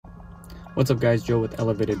What's up guys, Joe with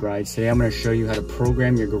Elevated Rides. Today I'm going to show you how to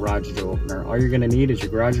program your garage door opener. All you're going to need is your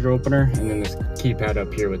garage door opener and then this keypad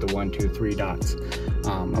up here with the 1, 2, 3 dots.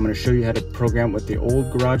 I'm going to show you how to program with the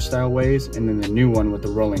old garage style ways and then the new one with the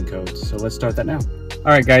rolling codes. So let's start that now.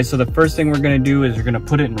 Alright guys, so the first thing we're going to do is we're going to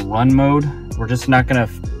put it in run mode. We're just not going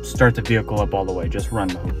to start the vehicle up all the way, just run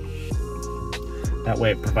mode. That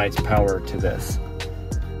way it provides power to this.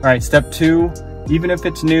 Alright, step 2. Even if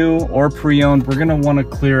it's new or pre-owned, we're gonna wanna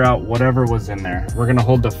clear out whatever was in there. We're gonna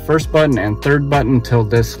hold the first button and third button until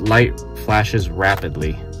this light flashes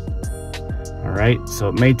rapidly. All right, so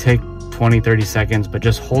it may take 20-30 seconds, but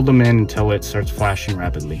just hold them in until it starts flashing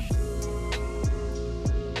rapidly.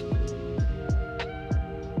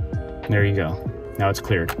 There you go, now it's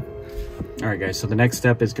cleared. All right guys, so the next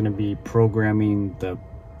step is gonna be programming the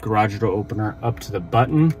garage door opener up to the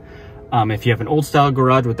button. If you have an old style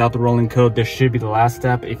garage without the rolling code, this should be the last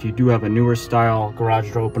step. If you do have a newer style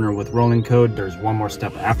garage door opener with rolling code, there's one more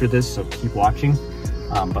step after this, so keep watching.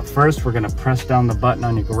 But first, we're gonna press down the button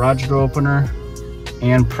on your garage door opener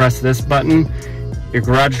and press this button. Your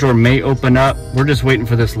garage door may open up. We're just waiting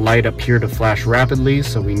for this light up here to flash rapidly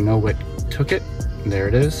so we know it took it. There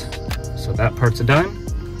it is. So that part's done.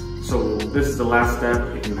 So this is the last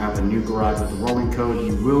step. If you have a new garage with the rolling code,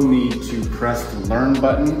 you will need to press the learn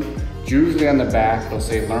button. Usually on the back, they'll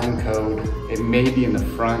say learn code. It may be in the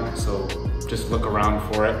front, so just look around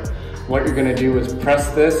for it. What you're gonna do is press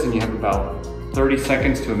this and you have about 30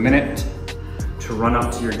 seconds to a minute to run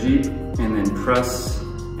up to your Jeep and then press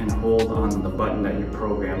and hold on the button that you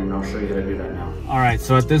programmed, and I'll show you how to do that now. All right,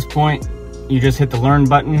 so at this point, you just hit the learn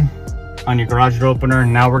button on your garage door opener.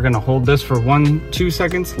 Now we're gonna hold this for 1-2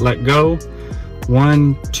 seconds, let go.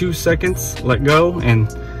 1-2 seconds, let go, and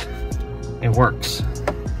it works.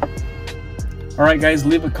 All right guys,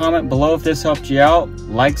 leave a comment below if this helped you out.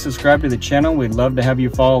 Like, subscribe to the channel. We'd love to have you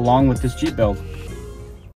follow along with this Jeep build.